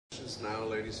now,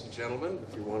 ladies and gentlemen.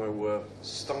 If you want to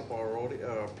stump our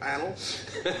panel,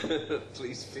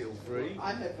 please feel free.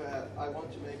 I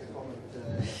want to make a comment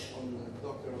on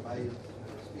Dr. Abaya's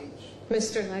speech.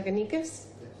 Mr. Lagunikas? Yes,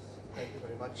 thank you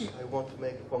very much. I want to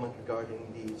make a comment regarding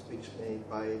the speech made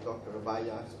by Dr.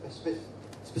 Abaya,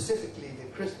 specifically the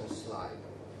Christmas slide.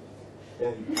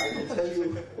 And I can tell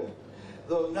you,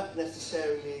 though not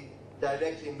necessarily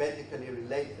directly medically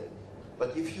related,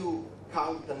 but if you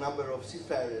count the number of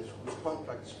seafarers whose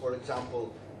contracts, for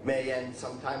example, may end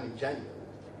sometime in January,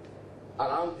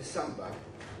 around December,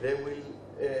 they will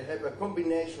have a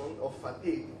combination of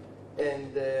fatigue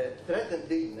and threatened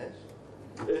illness,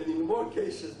 and in more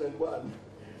cases than one,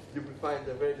 you will find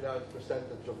a very large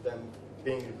percentage of them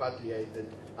being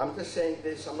repatriated. I'm just saying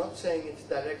this, I'm not saying it's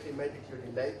directly medically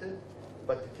related,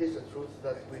 but it is a truth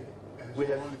that we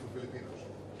have only for Filipinos,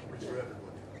 it's for everybody.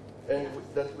 And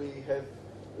that we have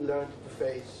learned to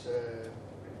face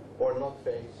or not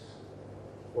face,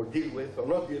 or deal with or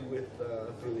not deal with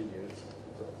through the years.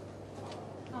 So.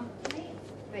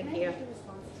 Thank May you. I make a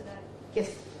response to that?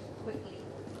 Yes. Quickly.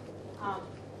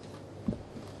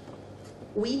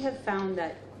 We have found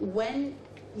that when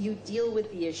you deal with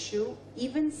the issue,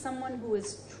 even someone who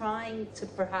is trying to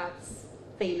perhaps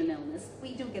feign an illness,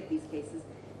 we do get these cases.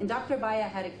 And Dr. Abaya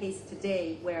had a case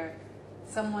today where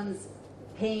someone's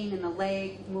pain in the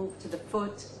leg moved to the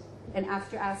foot, and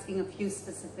after asking a few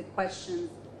specific questions,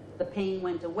 the pain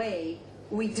went away.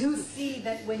 We do see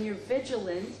that when you're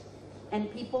vigilant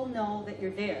and people know that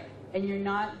you're there and you're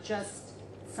not just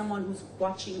someone who's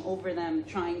watching over them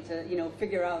trying to,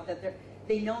 figure out that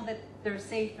they know that they're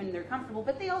safe and they're comfortable,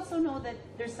 but they also know that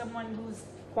there's someone who's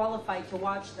qualified to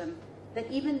watch them, that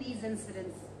even these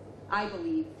incidents, I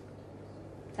believe,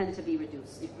 tend to be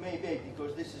reduced. It may be,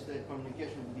 because this is the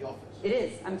communication with the office. It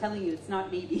is. I'm telling you, it's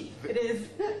not maybe. It is,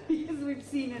 because we've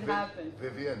seen it happen.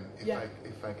 Vivian,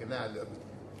 if I can add,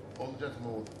 all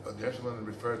the gentlemen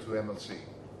referred to MLC.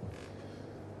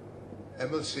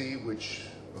 MLC,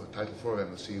 Title 4 of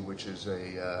MLC, which is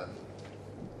a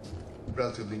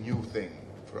relatively new thing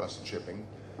for us in shipping,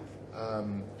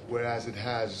 whereas it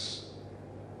has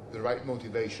the right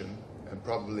motivation and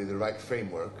probably the right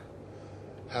framework,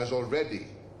 has already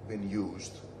been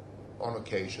used on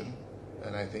occasion,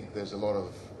 and I think there's a lot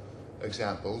of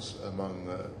examples among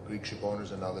Greek ship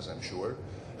owners and others, I'm sure,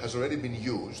 has already been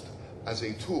used as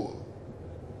a tool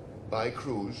by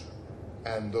crews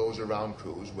and those around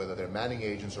crews, whether they're manning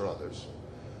agents or others,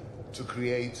 to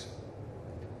create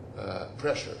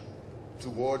pressure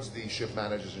towards the ship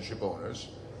managers and ship owners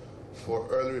for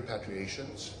early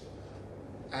repatriations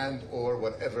and or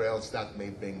whatever else that may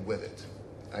bring with it.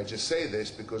 I just say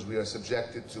this because we are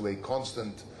subjected to a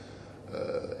constant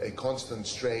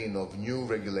strain of new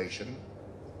regulation,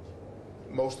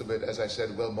 most of it, as I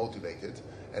said, well motivated,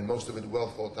 and most of it well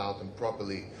thought out and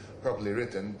properly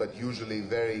written, but usually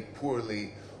very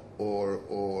poorly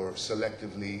or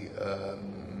selectively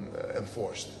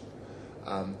enforced.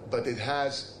 But it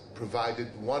has provided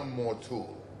one more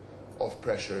tool of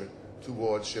pressure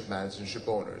towards ship managers and ship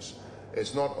owners.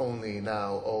 It's not only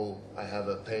now, oh, I have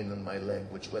a pain in my leg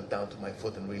which went down to my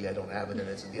foot and really I don't have it and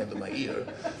it's at the end of my ear.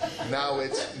 Now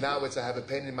it's I have a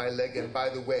pain in my leg, and by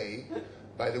the way,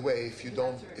 if you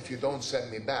don't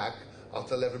send me back, I'll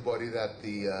tell everybody that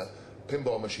the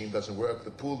pinball machine doesn't work,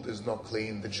 the pool is not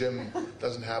clean, the gym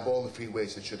doesn't have all the free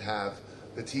weights it should have,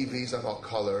 the TVs are not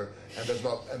color, and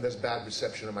there's bad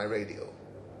reception on my radio.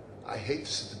 I hate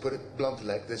to put it bluntly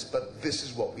like this, but this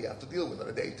is what we have to deal with on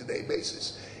a day-to-day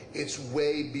basis. It's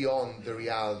way beyond the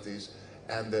realities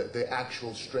and the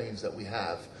actual strains that we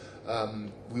have.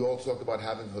 We all talk about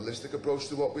having a holistic approach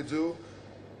to what we do.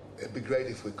 It'd be great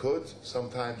if we could.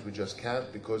 Sometimes we just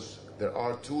can't, because there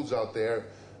are tools out there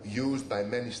used by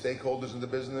many stakeholders in the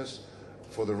business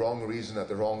for the wrong reason at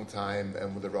the wrong time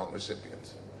and with the wrong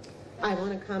recipient. I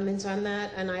want to comment on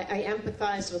that, and I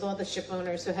empathize with all the ship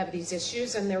owners who have these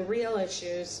issues, and they're real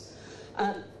issues.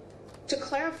 To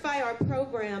clarify our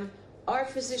program, our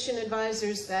physician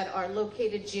advisors that are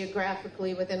located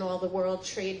geographically within all the world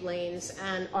trade lanes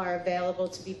and are available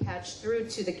to be patched through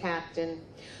to the captain.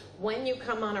 When you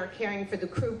come on our Caring for the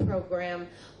Crew program,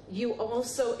 you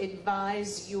also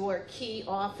advise your key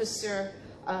officer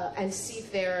and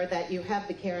seafarer that you have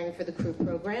the Caring for the Crew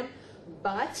program,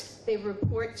 but they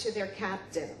report to their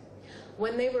captain.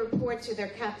 When they report to their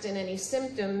captain any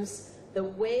symptoms, the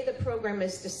way the program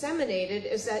is disseminated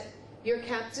is that your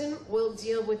captain will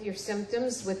deal with your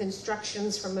symptoms with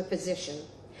instructions from a physician.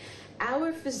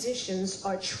 Our physicians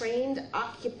are trained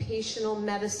occupational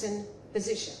medicine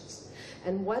physicians.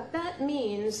 And what that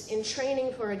means in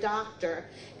training for a doctor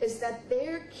is that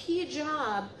their key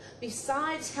job,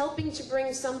 besides helping to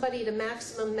bring somebody to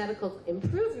maximum medical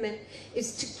improvement,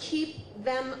 is to keep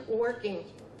them working.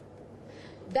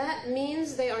 That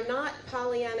means they are not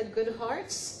Pollyanna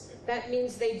Goodharts. That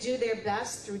means they do their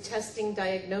best through testing,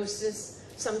 diagnosis,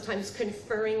 sometimes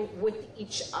conferring with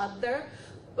each other.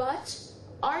 But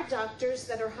our doctors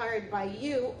that are hired by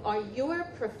you are your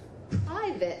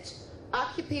private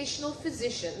occupational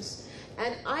physicians.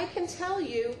 And I can tell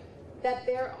you that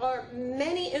there are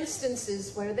many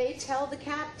instances where they tell the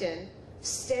captain,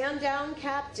 stand down,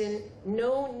 captain,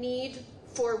 no need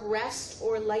for rest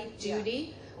or light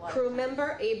duty, crew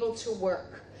member able to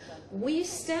work. We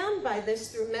stand by this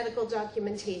through medical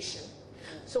documentation.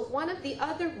 So one of the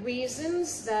other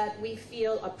reasons that we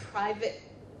feel a private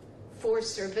force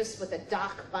service with a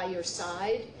doc by your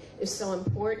side is so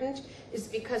important is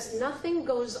because nothing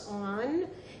goes on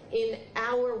in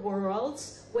our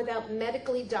worlds without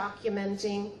medically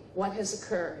documenting what has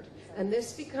occurred. And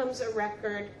this becomes a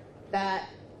record that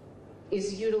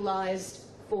is utilized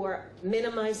for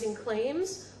minimizing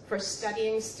claims, for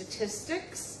studying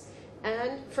statistics,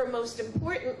 and for most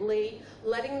importantly,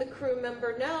 letting the crew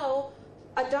member know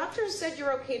a doctor said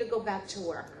you're okay to go back to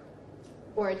work.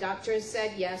 Or a doctor has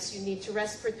said, yes, you need to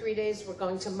rest for 3 days, we're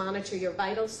going to monitor your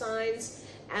vital signs.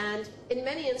 And in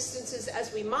many instances,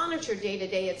 as we monitor day to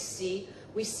day at sea,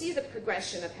 we see the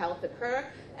progression of health occur,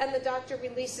 and the doctor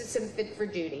releases him fit for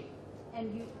duty.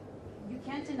 And you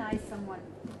can't deny someone,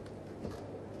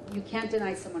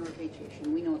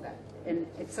 repatriation, we know that. And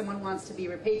if someone wants to be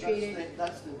repatriated,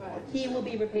 he will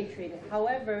be repatriated.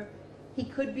 However, he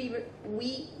could be,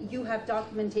 you have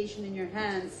documentation in your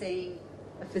hand saying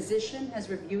a physician has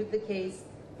reviewed the case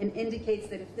and indicates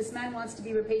that if this man wants to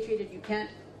be repatriated, you can't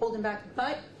hold him back,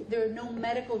 but there are no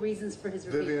medical reasons for his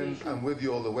repatriation. Vivian, I'm with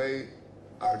you all the way.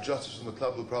 Our justice in the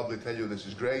club will probably tell you this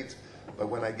is great, but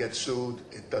when I get sued,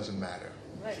 it doesn't matter.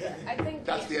 I think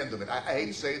That's the end of it. I hate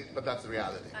to say it, but that's the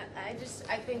reality.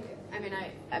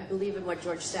 I believe in what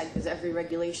George said, because every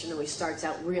regulation always starts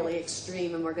out really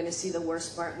extreme, and we're going to see the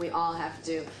worst part, and we all have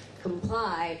to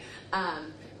comply.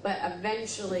 But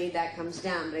eventually that comes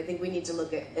down. But I think we need to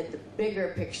look at the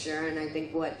bigger picture, and I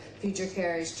think what Future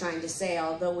Care is trying to say,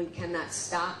 although we cannot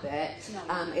stop it,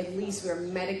 at least we're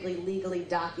medically, legally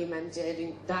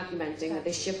documenting that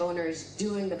the ship owner is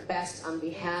doing the best on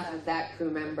behalf of that crew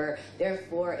member.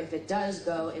 Therefore, if it does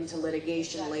go into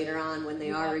litigation later on when they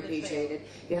are repatriated,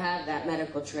 you have that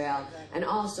medical trail. And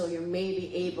also, you're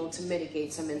maybe able to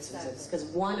mitigate some instances, because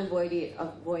one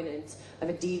avoidance of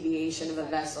a deviation of a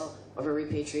vessel of a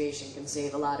repatriation can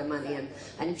save a lot of money.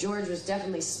 And George was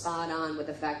definitely spot on with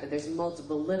the fact that there's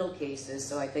multiple little cases.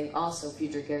 So I think also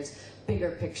Future Care's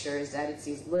bigger picture is that it's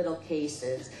these little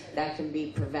cases that can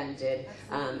be prevented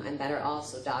and that are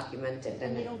also documented.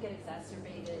 And they don't get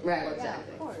exacerbated. Right,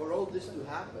 exactly. For all this to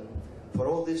happen,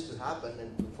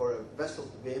 and for a vessel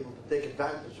to be able to take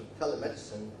advantage of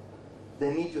telemedicine,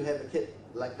 they need to have a kit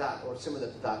like that or similar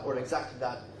to that or exactly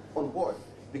that on board,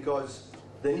 because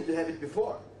they need to have it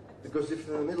before. Because if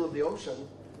they're in the middle of the ocean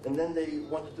and then they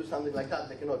want to do something like that,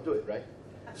 they cannot do it, right?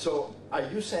 So are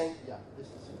you saying, yeah, this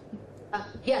is...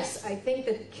 Yes, I think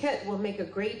that the kit will make a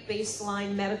great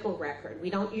baseline medical record.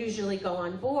 We don't usually go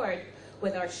on board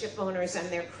with our ship owners and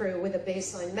their crew with a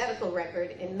baseline medical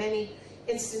record. In many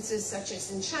instances, such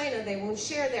as in China, they won't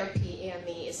share their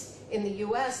PMEs. In the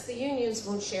US, the unions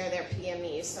won't share their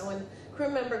PMEs. So when a crew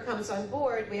member comes on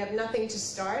board, we have nothing to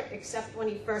start except when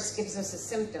he first gives us a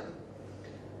symptom.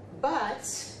 But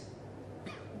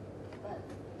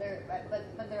there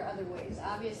are other ways.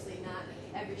 Obviously, not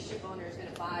every ship owner is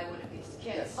going to buy one of these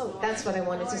kits. Oh, that's what I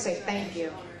wanted to say. Thank you.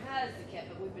 Ship owner has the kit,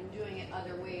 but we've been doing it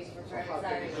other ways for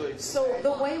very long. So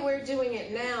the way we're doing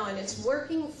it now, and it's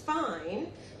working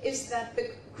fine, is that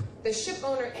the ship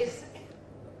owner is,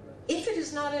 if it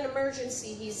is not an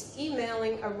emergency, he's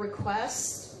emailing a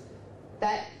request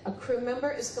that a crew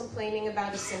member is complaining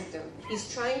about a symptom.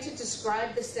 He's trying to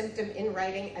describe the symptom in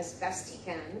writing as best he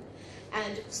can.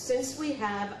 And since we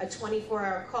have a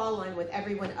 24-hour call line with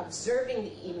everyone observing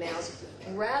the emails,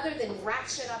 rather than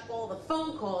ratchet up all the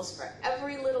phone calls for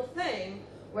every little thing,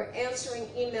 we're answering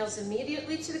emails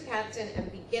immediately to the captain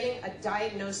and beginning a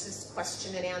diagnosis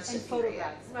question and answer period.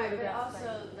 Photographs. Right, but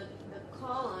also the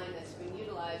call line that's been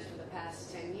utilized for the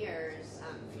past 10 years,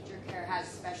 Future Care has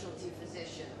specialty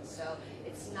physicians. So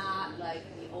it's not like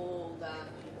the old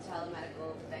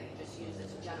telemedical that you just use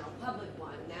as a general public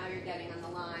one. Now you're getting on the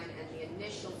line and the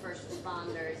initial first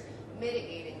responders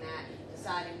mitigating that,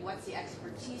 deciding what's the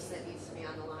expertise that needs to be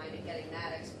on the line and getting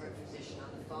that expert physician on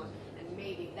the phone. And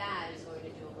maybe that is going to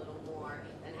do a little more more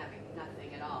than having nothing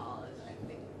at all, is I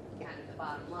think kind of the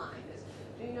bottom line. Is,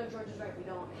 you know, George is right, we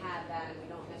don't have that, and we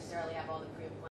don't necessarily have all the pre-appointment